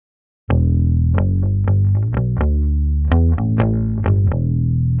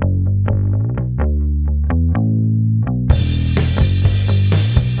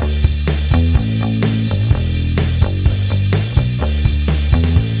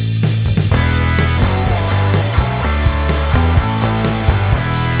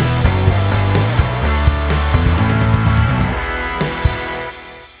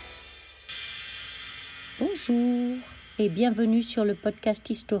bienvenue sur le podcast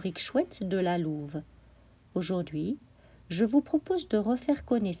historique chouette de la Louve. Aujourd'hui, je vous propose de refaire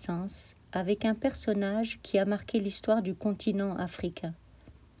connaissance avec un personnage qui a marqué l'histoire du continent africain.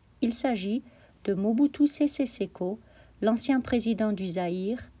 Il s'agit de Mobutu Sese Seko, l'ancien président du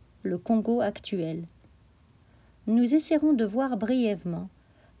Zaire, le Congo actuel. Nous essaierons de voir brièvement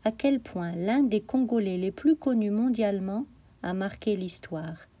à quel point l'un des Congolais les plus connus mondialement a marqué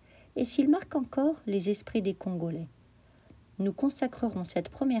l'histoire, et s'il marque encore les esprits des Congolais. Nous consacrerons cette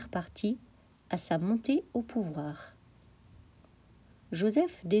première partie à sa montée au pouvoir.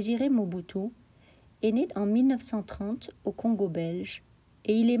 Joseph Désiré Mobutu est né en 1930 au Congo belge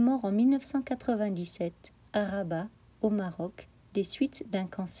et il est mort en 1997 à Rabat, au Maroc, des suites d'un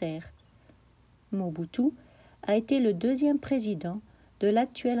cancer. Mobutu a été le deuxième président de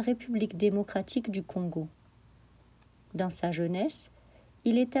l'actuelle République démocratique du Congo. Dans sa jeunesse,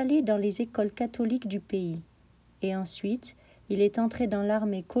 il est allé dans les écoles catholiques du pays et ensuite il est entré dans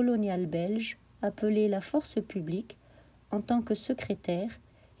l'armée coloniale belge appelée la Force publique en tant que secrétaire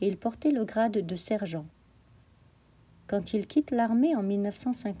et il portait le grade de sergent. Quand il quitte l'armée en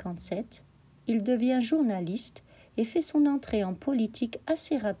 1957, il devient journaliste et fait son entrée en politique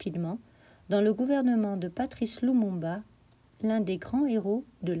assez rapidement dans le gouvernement de Patrice Lumumba, l'un des grands héros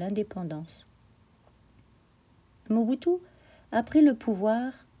de l'indépendance. Mobutu a pris le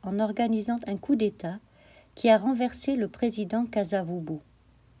pouvoir en organisant un coup d'État qui a renversé le président Kasavubu.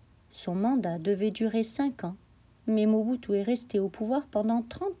 Son mandat devait durer 5 ans, mais Mobutu est resté au pouvoir pendant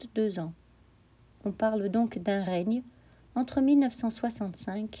 32 ans. On parle donc d'un règne entre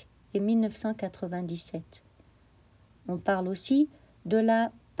 1965 et 1997. On parle aussi de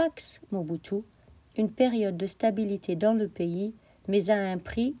la Pax Mobutu, une période de stabilité dans le pays, mais à un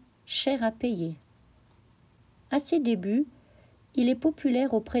prix cher à payer. À ses débuts, il est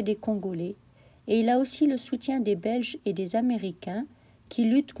populaire auprès des Congolais et il a aussi le soutien des Belges et des Américains qui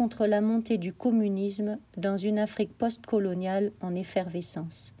luttent contre la montée du communisme dans une Afrique post-coloniale en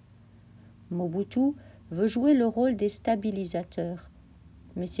effervescence. Mobutu veut jouer le rôle des stabilisateurs,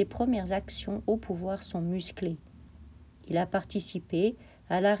 mais ses premières actions au pouvoir sont musclées. Il a participé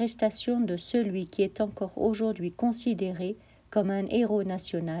à l'arrestation de celui qui est encore aujourd'hui considéré comme un héros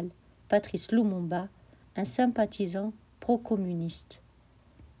national, Patrice Lumumba, un sympathisant pro-communiste.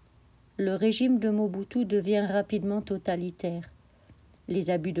 Le régime de Mobutu devient rapidement totalitaire. Les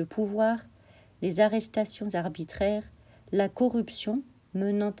abus de pouvoir, les arrestations arbitraires, la corruption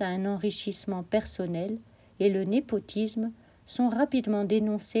menant à un enrichissement personnel et le népotisme sont rapidement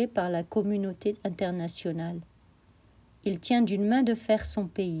dénoncés par la communauté internationale. Il tient d'une main de fer son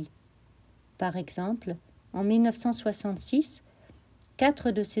pays. Par exemple, en 1966, 4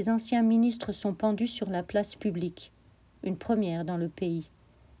 de ses anciens ministres sont pendus sur la place publique, une première dans le pays.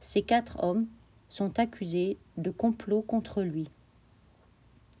 Ces 4 hommes sont accusés de complot contre lui.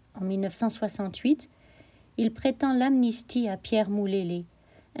 En 1968, il prétend l'amnistie à Pierre Moulélé,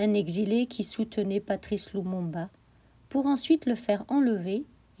 un exilé qui soutenait Patrice Lumumba, pour ensuite le faire enlever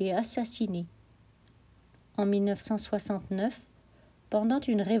et assassiner. En 1969, pendant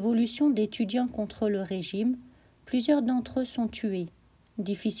une révolution d'étudiants contre le régime, plusieurs d'entre eux sont tués.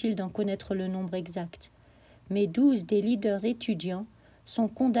 Difficile d'en connaître le nombre exact, mais 12 des leaders étudiants sont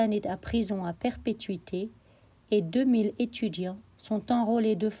condamnés à prison à perpétuité et 2000 étudiants sont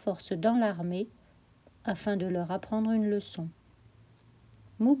enrôlés de force dans l'armée afin de leur apprendre une leçon.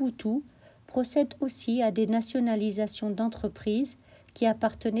 Mobutu procède aussi à des nationalisations d'entreprises qui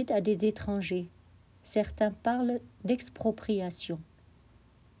appartenaient à des étrangers. Certains parlent d'expropriation.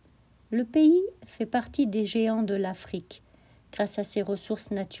 Le pays fait partie des géants de l'Afrique, grâce à ses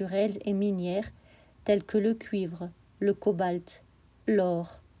ressources naturelles et minières telles que le cuivre, le cobalt,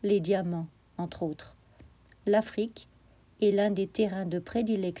 l'or, les diamants, entre autres. L'Afrique est l'un des terrains de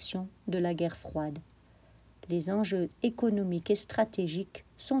prédilection de la guerre froide. Les enjeux économiques et stratégiques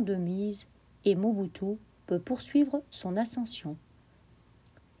sont de mise et Mobutu peut poursuivre son ascension.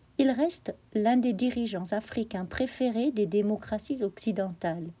 Il reste l'un des dirigeants africains préférés des démocraties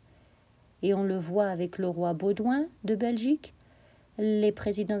occidentales. Et on le voit avec le roi Baudouin de Belgique, les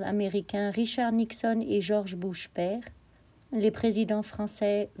présidents américains Richard Nixon et George Bush père, les présidents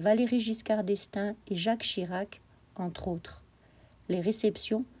français Valéry Giscard d'Estaing et Jacques Chirac, entre autres. Les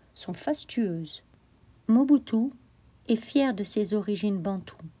réceptions sont fastueuses. Mobutu est fier de ses origines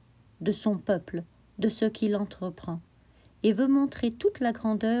bantoues, de son peuple, de ce qu'il entreprend, et veut montrer toute la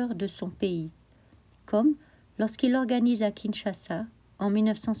grandeur de son pays, comme lorsqu'il organise à Kinshasa, en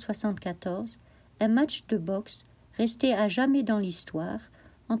 1974, un match de boxe resté à jamais dans l'histoire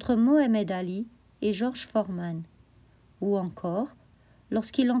entre Mohamed Ali et George Foreman, ou encore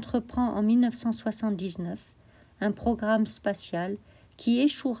lorsqu'il entreprend en 1979 un programme spatial qui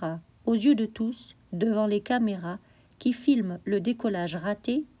échouera aux yeux de tous devant les caméras qui filment le décollage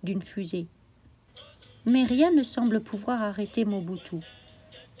raté d'une fusée. Mais rien ne semble pouvoir arrêter Mobutu.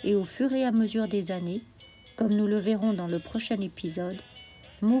 Et au fur et à mesure des années, comme nous le verrons dans le prochain épisode,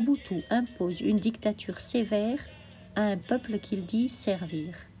 Mobutu impose une dictature sévère à un peuple qu'il dit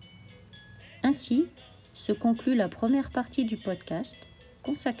servir. Ainsi se conclut la première partie du podcast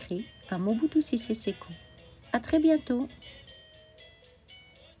consacrée à Mobutu Sese Seko. À très bientôt.